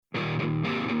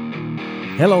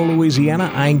Hello, Louisiana.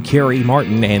 I'm Kerry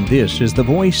Martin, and this is the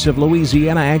Voice of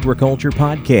Louisiana Agriculture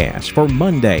podcast for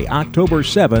Monday, October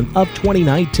 7th of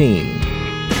 2019.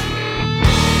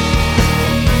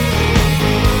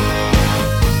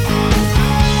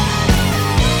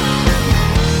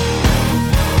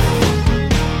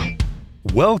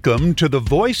 Welcome to the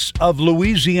Voice of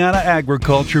Louisiana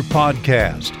Agriculture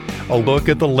podcast, a look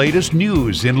at the latest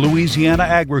news in Louisiana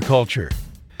agriculture.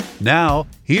 Now,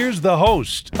 here's the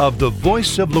host of the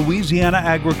Voice of Louisiana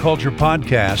Agriculture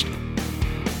podcast,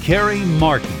 Kerry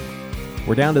Martin.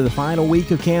 We're down to the final week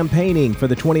of campaigning for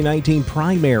the 2019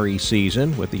 primary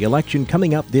season, with the election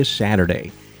coming up this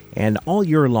Saturday. And all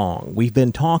year long, we've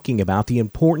been talking about the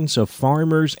importance of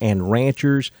farmers and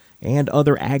ranchers and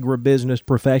other agribusiness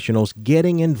professionals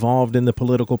getting involved in the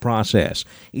political process,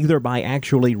 either by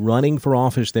actually running for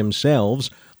office themselves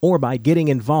or by getting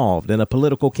involved in a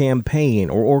political campaign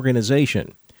or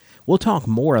organization. We'll talk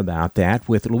more about that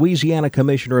with Louisiana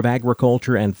Commissioner of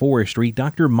Agriculture and Forestry,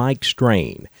 Dr. Mike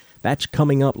Strain. That's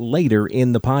coming up later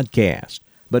in the podcast.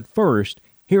 But first,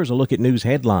 here's a look at news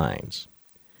headlines.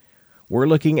 We're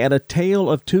looking at a tale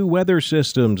of two weather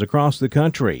systems across the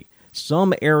country.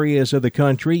 Some areas of the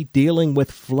country dealing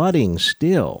with flooding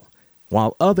still,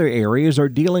 while other areas are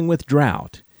dealing with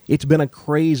drought. It's been a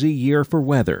crazy year for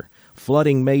weather.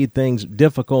 Flooding made things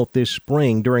difficult this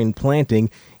spring during planting,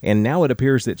 and now it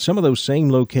appears that some of those same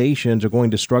locations are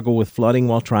going to struggle with flooding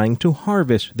while trying to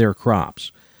harvest their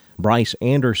crops. Bryce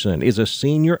Anderson is a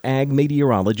senior ag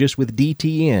meteorologist with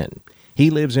DTN. He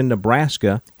lives in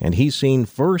Nebraska, and he's seen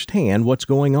firsthand what's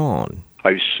going on.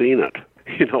 I've seen it.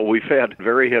 We've had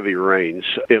very heavy rains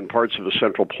in parts of the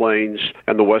Central Plains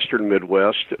and the Western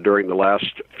Midwest during the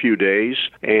last few days,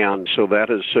 and so that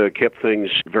has kept things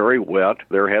very wet.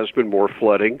 There has been more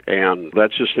flooding, and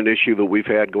that's just an issue that we've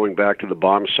had going back to the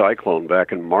bomb cyclone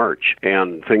back in March,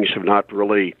 and things have not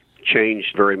really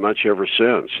changed very much ever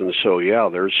since. And so,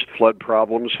 there's flood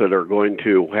problems that are going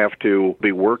to have to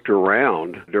be worked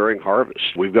around during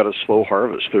harvest. We've got a slow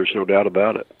harvest. There's no doubt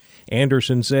about it.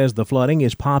 Anderson says the flooding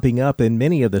is popping up in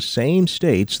many of the same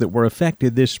states that were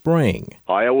affected this spring.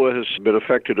 Iowa has been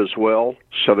affected as well.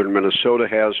 Southern Minnesota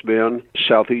has been.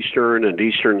 Southeastern and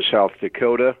eastern South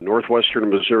Dakota. Northwestern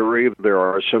Missouri. There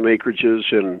are some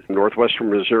acreages in northwestern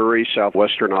Missouri,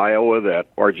 southwestern Iowa that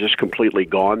are just completely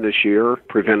gone this year,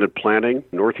 prevented planting.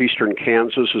 Northeastern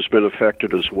Kansas has been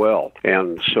affected as well.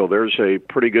 And so there's a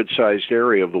pretty good-sized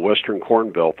area of the western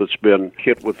Corn Belt that's been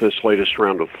hit with this latest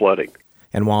round of flooding.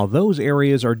 And while those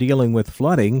areas are dealing with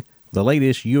flooding, the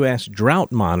latest U.S.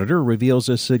 Drought Monitor reveals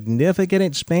a significant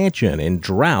expansion in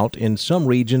drought in some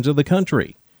regions of the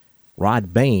country.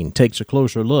 Rod Bain takes a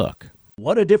closer look.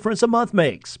 What a difference a month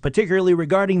makes, particularly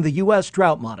regarding the U.S.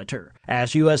 Drought Monitor.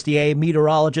 As USDA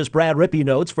meteorologist Brad Rippey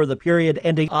notes, for the period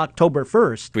ending October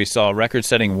 1st, we saw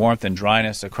record-setting warmth and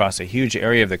dryness across a huge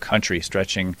area of the country,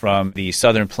 stretching from the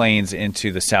southern plains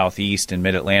into the southeast and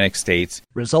mid-Atlantic states,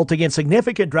 resulting in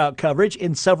significant drought coverage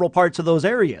in several parts of those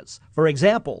areas. For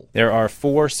example, there are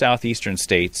 4 southeastern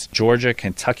states, Georgia,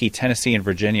 Kentucky, Tennessee, and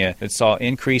Virginia, that saw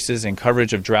increases in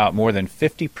coverage of drought more than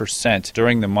 50%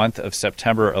 during the month of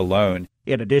September alone.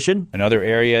 In addition, another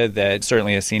area that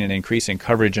certainly has seen an increase in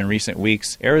coverage in recent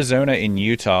weeks, Arizona and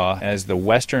Utah, as the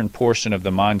western portion of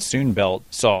the monsoon belt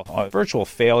saw a virtual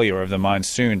failure of the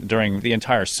monsoon during the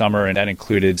entire summer, and that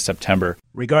included September.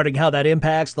 Regarding how that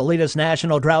impacts the latest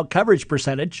national drought coverage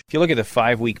percentage, if you look at the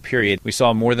 5-week period, we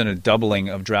saw more than a doubling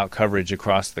of drought coverage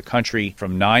across the country,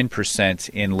 from 9%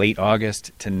 in late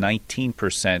August to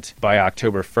 19% by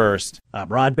October 1st. I'm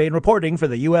Rod Bain reporting for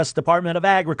the U.S. Department of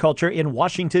Agriculture in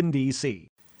Washington, D.C.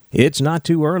 It's not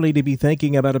too early to be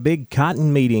thinking about a big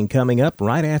cotton meeting coming up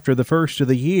right after the first of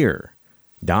the year.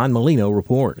 Don Molino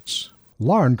reports.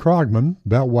 Lauren Krogman,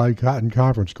 Beltwide Cotton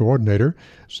Conference Coordinator,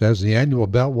 says the annual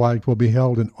Beltwide will be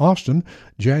held in Austin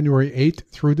January 8th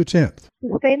through the 10th.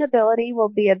 Sustainability will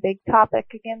be a big topic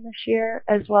again this year,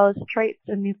 as well as traits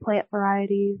and new plant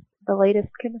varieties, the latest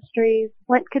chemistries,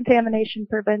 plant contamination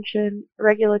prevention,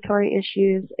 regulatory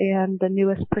issues, and the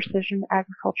newest precision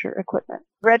agriculture equipment.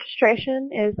 Registration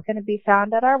is going to be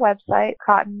found at our website,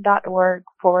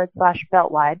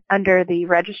 cotton.org/Beltwide, under the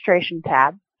registration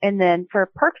tab. And then for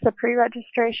perks of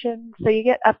pre-registration, so you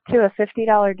get up to a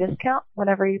 $50 discount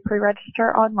whenever you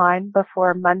pre-register online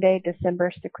before Monday,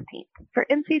 December 16th. For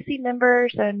NCC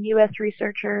members and U.S.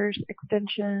 researchers,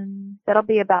 extension, that'll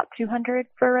be about $200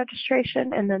 for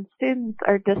registration, and then students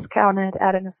are discounted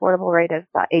at an affordable rate of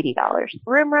about $80.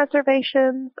 Room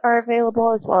reservations are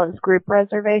available as well as group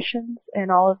reservations,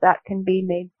 and all of that can be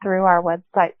made through our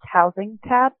website's housing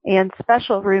tab, and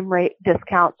special room rate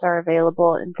discounts are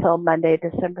available until Monday,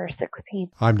 December December 16th.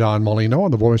 I'm Don Molino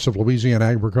on the Voice of Louisiana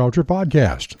Agriculture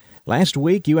podcast. Last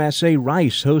week, USA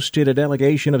Rice hosted a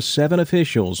delegation of 7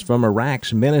 officials from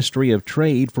Iraq's Ministry of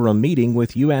Trade for a meeting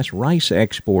with U.S. rice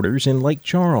exporters in Lake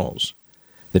Charles.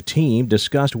 The team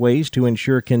discussed ways to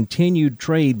ensure continued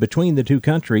trade between the two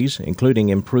countries, including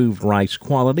improved rice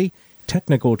quality,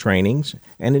 technical trainings,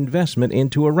 and investment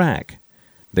into Iraq.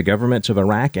 The governments of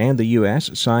Iraq and the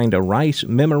U.S. signed a rice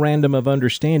memorandum of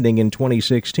understanding in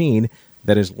 2016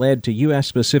 that has led to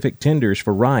U.S.-specific tenders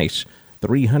for rice.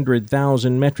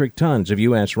 300,000 metric tons of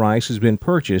U.S. rice has been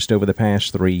purchased over the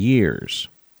past 3 years.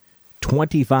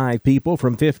 25 people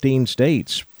from 15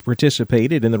 states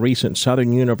participated in the recent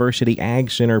Southern University Ag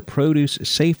Center Produce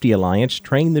Safety Alliance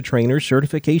Train the Trainer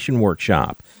certification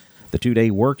workshop. The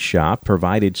 2-day workshop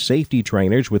provided safety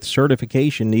trainers with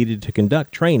certification needed to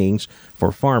conduct trainings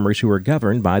for farmers who are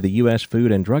governed by the U.S.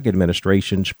 Food and Drug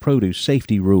Administration's Produce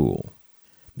Safety Rule.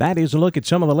 That is a look at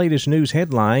some of the latest news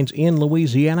headlines in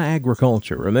Louisiana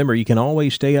agriculture. Remember, you can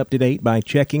always stay up to date by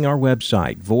checking our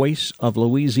website,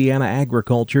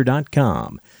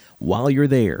 voiceoflouisianaagriculture.com. While you're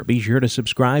there, be sure to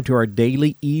subscribe to our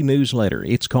daily e-newsletter.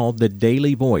 It's called The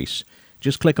Daily Voice.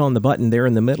 Just click on the button there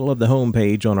in the middle of the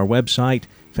homepage on our website,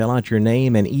 fill out your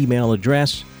name and email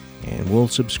address, and we'll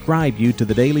subscribe you to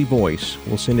The Daily Voice.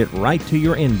 We'll send it right to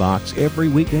your inbox every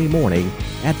weekday morning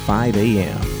at 5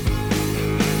 a.m.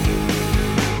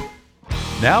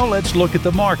 Now let's look at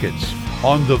the markets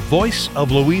on the Voice of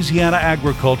Louisiana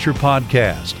Agriculture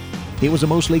podcast. It was a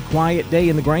mostly quiet day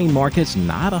in the grain markets,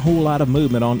 not a whole lot of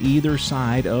movement on either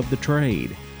side of the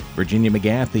trade. Virginia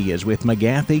McGathey is with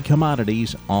McGathey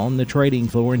Commodities on the trading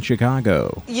floor in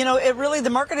Chicago. You know, the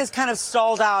market is kind of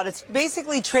stalled out. It's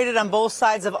basically traded on both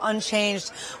sides of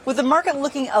unchanged, with the market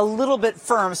looking a little bit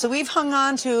firm. So we've hung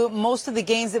on to most of the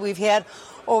gains that we've had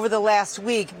over the last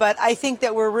week, but I think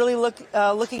that we're really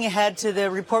looking ahead to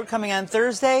the report coming on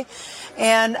Thursday.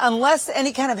 And unless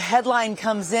any kind of headline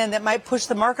comes in that might push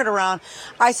the market around,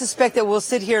 I suspect that we'll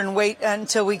sit here and wait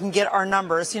until we can get our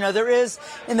numbers. You know, there is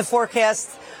in the forecast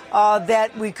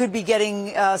that we could be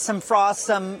getting some frost,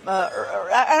 I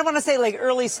don't want to say like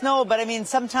early snow, but I mean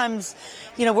sometimes,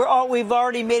 you know, we've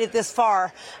already made it this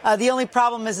far. The only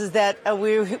problem is that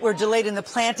we're delayed in the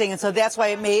planting, and so that's why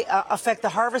it may affect the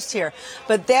harvest here.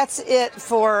 But that's it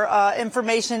for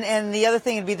information, and the other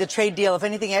thing would be the trade deal, if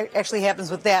anything actually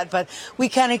happens with that. But we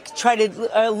kind of try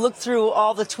to look through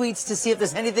all the tweets to see if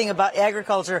there's anything about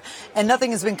agriculture, and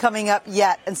nothing has been coming up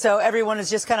yet. And so everyone is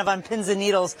just kind of on pins and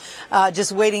needles,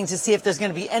 just waiting to see if there's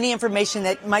going to be any information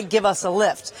that might give us a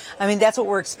lift. I mean, that's what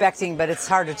we're expecting, but it's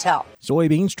hard to tell.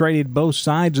 Soybeans traded both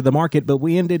sides of the market, but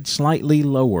we ended slightly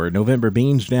lower. November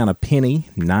beans down a penny,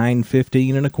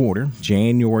 $9.15 1/4.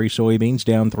 January soybeans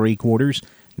down 3/4,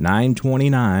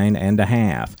 $9.29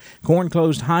 1/2. Corn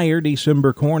closed higher.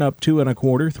 December corn up 2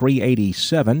 1/4,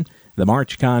 $3.87. The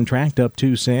March contract up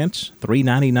 2 cents,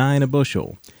 $3.99 a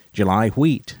bushel. July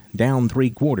wheat down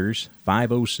 3/4,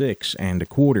 $5.06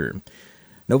 1/4.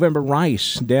 November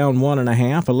rice down 1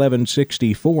 1/2,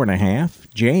 $11.64 1/2.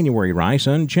 January rice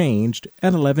unchanged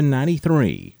at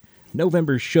 $11.93.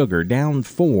 November sugar down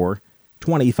 4,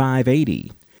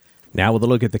 $25.80. Now with a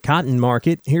look at the cotton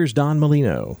market, here's Don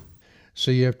Molino.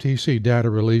 CFTC data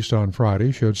released on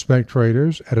Friday showed spec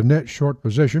traders at a net short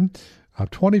position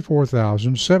of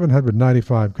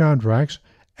 24,795 contracts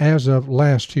as of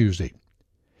last Tuesday.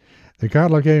 The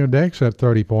Cotton Index at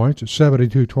 30 points at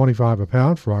 72.25 a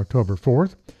pound for October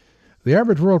 4th. The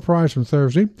average world price on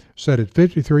Thursday set at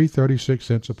 53.36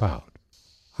 cents a pound.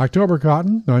 October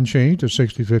cotton unchanged at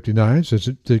 60.59 since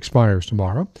it expires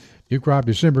tomorrow. New crop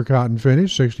December cotton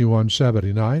finish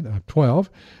 61.79 up 12,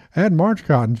 and March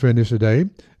cotton finish today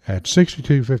at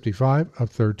 62.55 up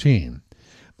 13.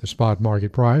 The spot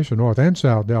market price for North and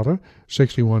South Delta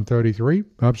 61.33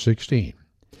 up 16.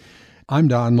 I'm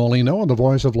Don Molino on the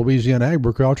Voice of Louisiana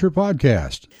Agriculture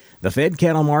podcast. The fed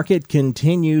cattle market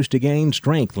continues to gain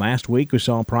strength. Last week we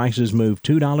saw prices move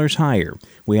 $2 higher.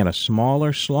 We had a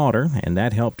smaller slaughter, and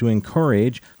that helped to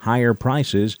encourage higher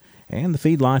prices, and the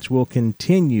feedlots will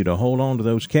continue to hold on to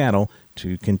those cattle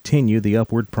to continue the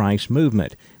upward price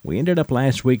movement. We ended up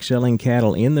last week selling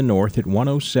cattle in the north at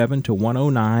 107 to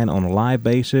 109 on a live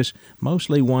basis,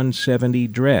 mostly 170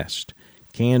 dressed.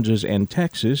 Kansas and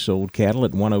Texas sold cattle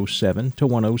at 107 to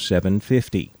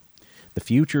 107.50. The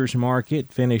futures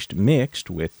market finished mixed,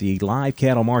 with the live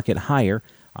cattle market higher.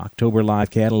 October live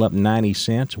cattle up 90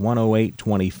 cents,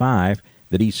 108.25.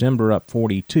 The December up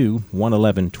 42,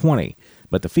 111.20.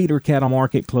 But the feeder cattle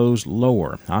market closed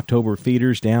lower. October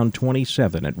feeders down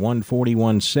 27 at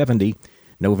 141.70.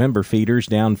 November feeders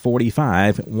down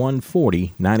 45,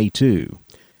 140.92.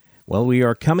 Well, we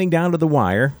are coming down to the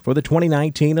wire for the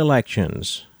 2019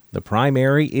 elections. The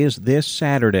primary is this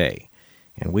Saturday,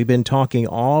 and we've been talking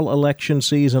all election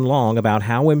season long about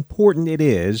how important it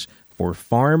is for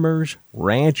farmers,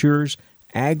 ranchers,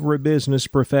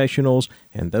 agribusiness professionals,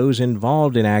 and those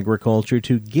involved in agriculture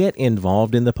to get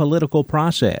involved in the political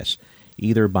process,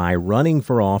 either by running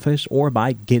for office or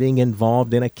by getting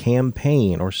involved in a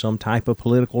campaign or some type of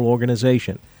political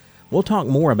organization. We'll talk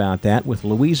more about that with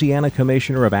Louisiana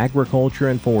Commissioner of Agriculture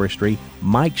and Forestry,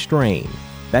 Mike Strain.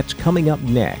 That's coming up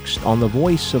next on the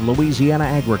Voice of Louisiana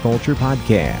Agriculture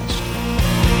podcast.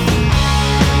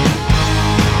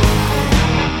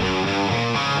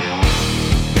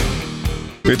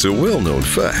 It's a well-known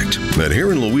fact that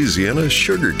here in Louisiana,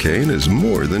 sugarcane is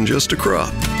more than just a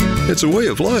crop. It's a way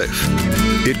of life.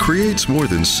 It creates more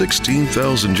than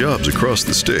 16,000 jobs across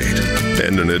the state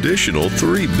and an additional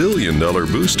 $3 billion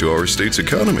boost to our state's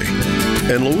economy.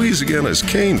 And Louisiana's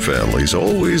cane families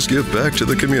always give back to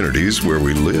the communities where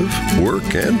we live,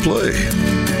 work, and play.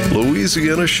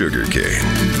 Louisiana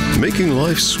sugarcane, making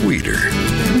life sweeter,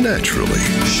 naturally.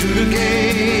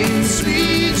 Sugarcane,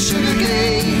 sweet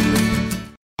sugarcane.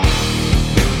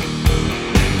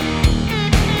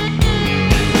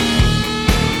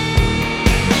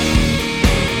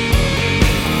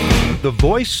 The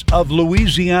Voice of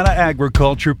Louisiana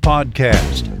Agriculture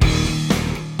podcast.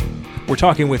 We're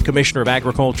talking with Commissioner of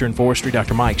Agriculture and Forestry,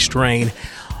 Dr. Mike Strain.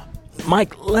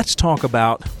 Mike, let's talk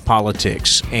about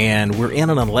politics. And we're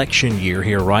in an election year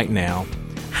here right now.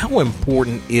 How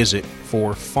important is it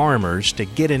for farmers to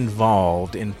get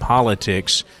involved in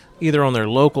politics, either on their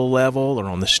local level or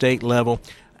on the state level?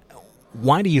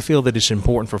 Why do you feel that it's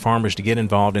important for farmers to get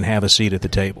involved and have a seat at the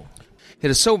table? It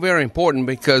is so very important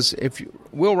because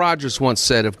Will Rogers once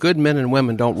said, if good men and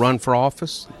women don't run for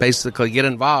office, basically get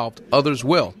involved, others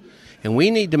will. And we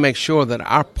need to make sure that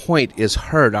our point is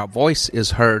heard, our voice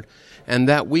is heard, and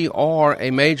that we are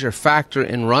a major factor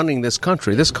in running this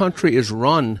country. This country is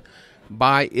run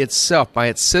by itself, by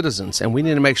its citizens, and we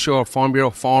need to make sure Farm Bureau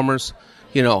farmers,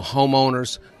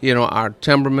 homeowners, our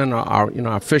timbermen,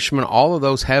 our fishermen, all of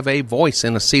those have a voice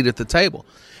and a seat at the table.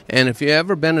 And if you've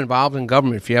ever been involved in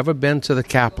government, if you've ever been to the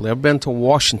Capitol, ever been to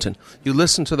Washington, you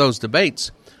listen to those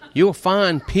debates, you'll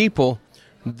find people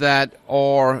that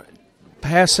are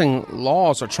passing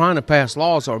laws or trying to pass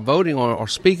laws or voting on or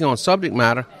speaking on subject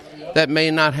matter that may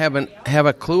not have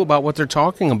a clue about what they're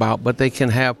talking about, but they can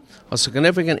have a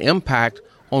significant impact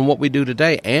on what we do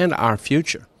today and our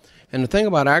future. And the thing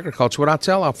about agriculture, what I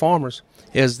tell our farmers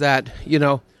is that,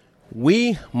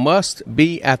 we must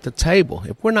be at the table.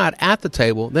 If we're not at the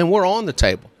table, then we're on the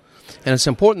table. And it's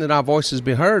important that our voices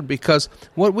be heard because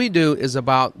what we do is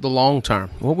about the long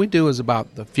term. What we do is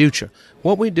about the future.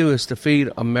 What we do is to feed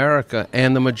America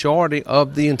and the majority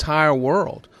of the entire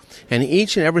world. And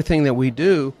each and everything that we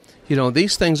do,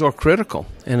 these things are critical.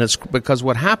 And it's because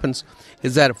what happens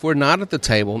is that if we're not at the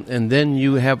table and then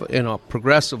you have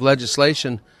progressive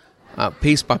legislation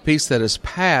piece by piece that is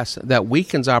passed, that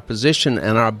weakens our position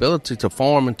and our ability to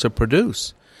farm and to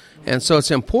produce. And so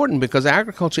it's important because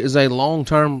agriculture is a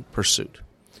long-term pursuit.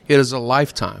 It is a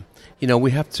lifetime.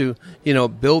 We have to,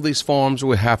 build these farms.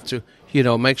 We have to,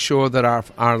 make sure that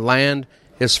our land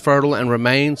is fertile and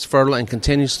remains fertile and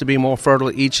continues to be more fertile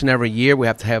each and every year. We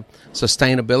have to have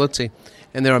sustainability.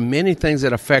 And there are many things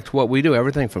that affect what we do,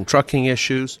 everything from trucking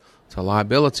issues to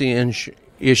liability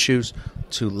issues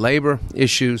to labor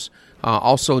issues,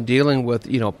 also dealing with,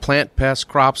 plant pests,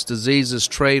 crops, diseases,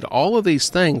 trade, all of these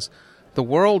things. The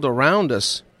world around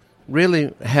us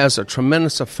really has a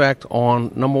tremendous effect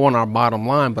on, number one, our bottom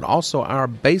line, but also our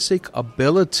basic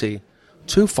ability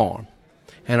to farm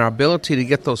and our ability to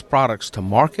get those products to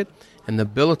market and the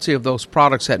ability of those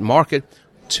products at market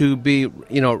to be,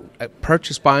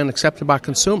 purchased by and accepted by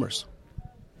consumers.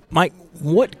 Mike,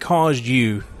 what caused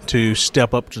you to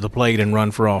step up to the plate and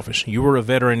run for office? You were a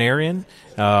veterinarian.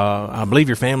 I believe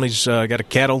your family's got a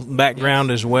cattle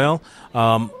background as well.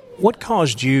 What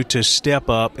caused you to step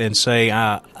up and say,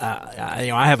 I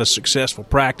have a successful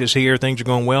practice here, things are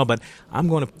going well, but I'm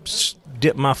going to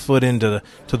dip my foot into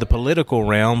the political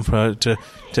realm to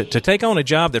take on a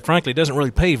job that frankly doesn't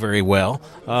really pay very well?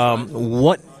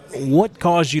 What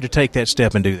caused you to take that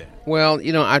step and do that? Well,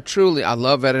 I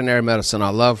love veterinary medicine. I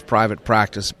love private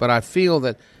practice, but I feel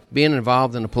that being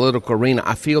involved in the political arena,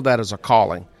 I feel that as a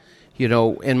calling.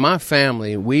 In my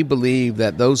family, we believe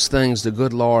that those things the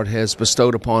good Lord has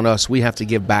bestowed upon us, we have to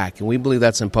give back, and we believe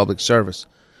that's in public service.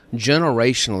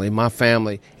 Generationally, my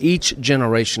family, each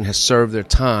generation has served their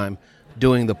time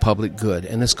doing the public good,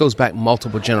 and this goes back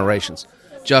multiple generations.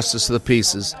 Justice of the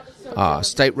peace,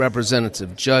 state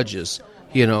representative, judges,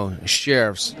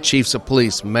 sheriffs, chiefs of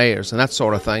police, mayors, and that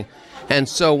sort of thing. And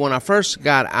so when I first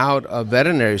got out of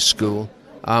veterinary school,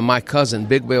 my cousin,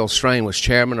 Big Bill Strain, was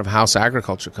chairman of House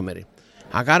Agriculture Committee.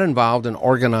 I got involved in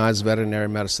organized veterinary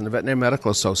medicine, the Veterinary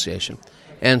Medical Association.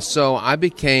 And so I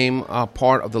became a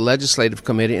part of the legislative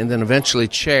committee and then eventually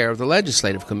chair of the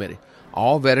legislative committee.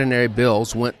 All veterinary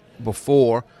bills went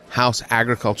before House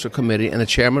Agriculture Committee, and the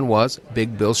chairman was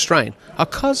Big Bill Strain, a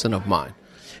cousin of mine.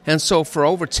 And so for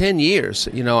over 10 years,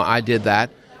 I did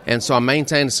that. And so I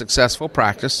maintained a successful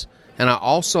practice. And I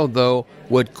also, though,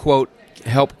 would, quote,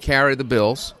 help carry the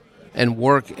bills and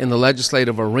work in the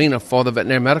legislative arena for the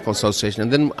Veterinary Medical Association.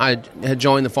 And then I had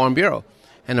joined the Farm Bureau.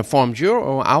 And the Farm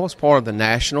Bureau, I was part of the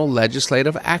National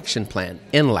Legislative Action Plan,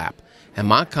 NLAP. And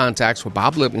my contacts were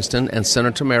Bob Livingston and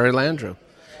Senator Mary Landrieu.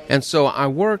 And so I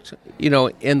worked,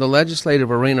 in the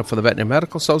legislative arena for the Veterinary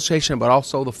Medical Association, but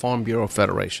also the Farm Bureau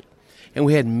Federation. And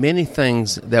we had many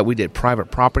things that we did,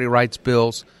 private property rights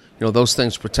bills, those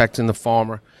things protecting the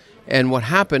farmer. And what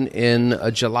happened in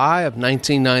July of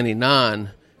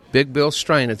 1999, Big Bill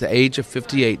Strain, at the age of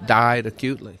 58, died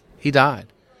acutely. He died.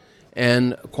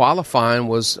 And qualifying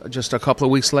was just a couple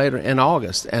of weeks later in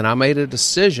August. And I made a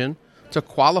decision to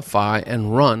qualify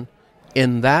and run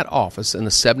in that office in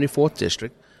the 74th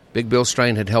District. Big Bill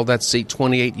Strain had held that seat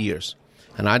 28 years.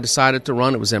 And I decided to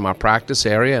run. It was in my practice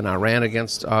area, and I ran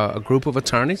against a group of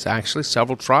attorneys, actually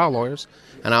several trial lawyers.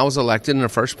 And I was elected in the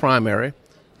first primary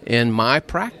in my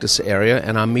practice area,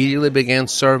 and I immediately began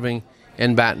serving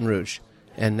in Baton Rouge.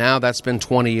 And now that's been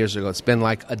 20 years ago. It's been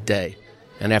like a day.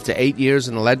 And after 8 years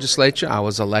in the legislature, I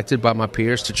was elected by my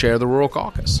peers to chair the Rural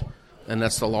Caucus. And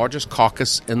that's the largest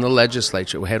caucus in the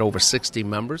legislature. We had over 60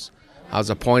 members. I was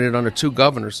appointed under 2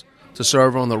 governors to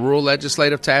serve on the Rural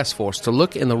Legislative Task Force to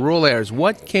look in the rural areas.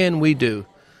 What can we do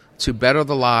to better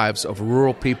the lives of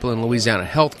rural people in Louisiana?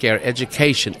 Healthcare,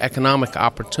 education, economic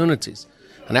opportunities.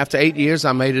 And after 8 years,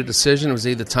 I made a decision. It was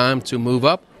either time to move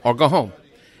up or go home.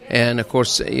 And, of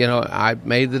course, I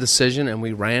made the decision, and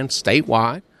we ran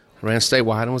statewide. I ran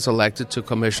statewide and was elected to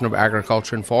Commissioner of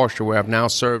Agriculture and Forestry, where I've now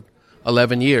served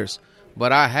 11 years.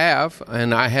 But I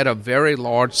had a very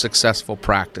large, successful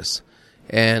practice.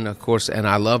 And, of course,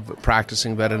 I love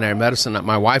practicing veterinary medicine.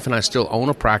 My wife and I still own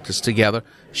a practice together.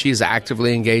 She's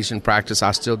actively engaged in practice.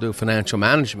 I still do financial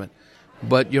management.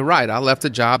 But you're right. I left a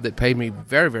job that paid me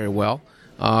very, very well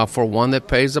for one that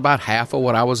pays about half of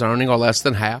what I was earning or less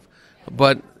than half.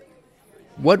 But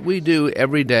what we do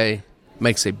every day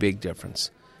makes a big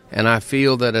difference. And I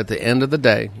feel that at the end of the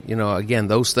day, again,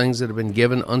 those things that have been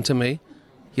given unto me,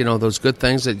 those good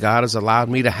things that God has allowed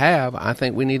me to have, I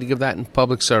think we need to give that in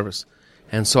public service.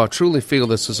 And so I truly feel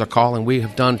this is a calling. We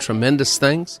have done tremendous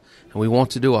things, and we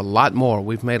want to do a lot more.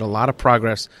 We've made a lot of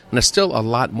progress, and there's still a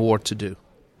lot more to do.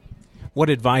 What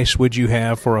advice would you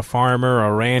have for a farmer,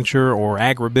 a rancher, or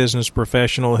agribusiness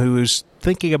professional who is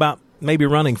thinking about maybe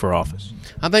running for office?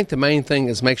 I think the main thing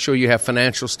is make sure you have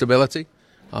financial stability.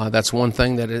 That's one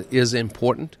thing that is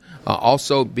important.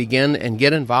 Also, begin and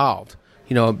get involved.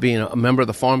 Being a member of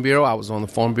the Farm Bureau, I was on the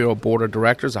Farm Bureau Board of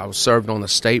Directors. I was served on the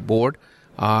state board.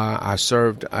 I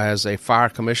served as a fire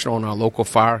commissioner on our local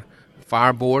fire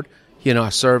board. I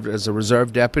served as a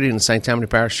reserve deputy in the St. Tammany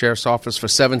Parish Sheriff's Office for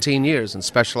 17 years in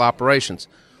special operations.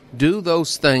 Do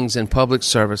those things in public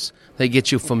service. They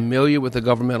get you familiar with the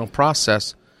governmental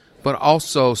process, but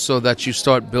also so that you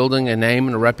start building a name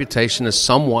and a reputation as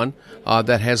someone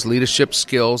that has leadership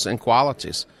skills and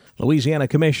qualities. Louisiana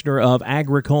Commissioner of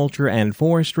Agriculture and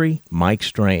Forestry, Mike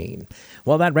Strain.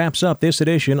 Well, that wraps up this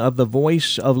edition of the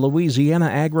Voice of Louisiana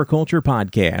Agriculture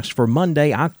podcast for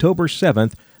Monday, October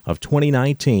 7th of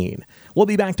 2019. We'll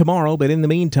be back tomorrow, but in the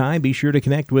meantime, be sure to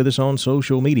connect with us on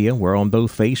social media. We're on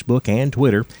both Facebook and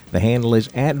Twitter. The handle is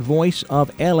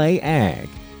 @VoiceOfLAAg.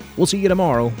 We'll see you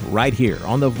tomorrow right here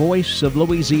on the Voice of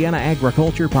Louisiana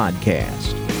Agriculture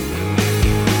podcast.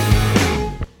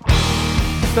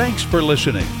 Thanks for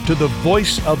listening to the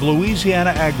Voice of Louisiana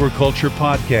Agriculture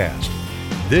podcast.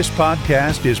 This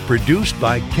podcast is produced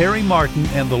by Carrie Martin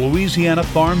and the Louisiana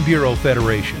Farm Bureau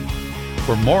Federation.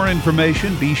 For more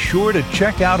information, be sure to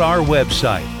check out our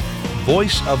website,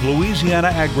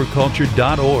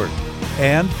 voiceoflouisianaagriculture.org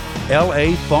and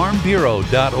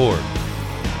lafarmbureau.org.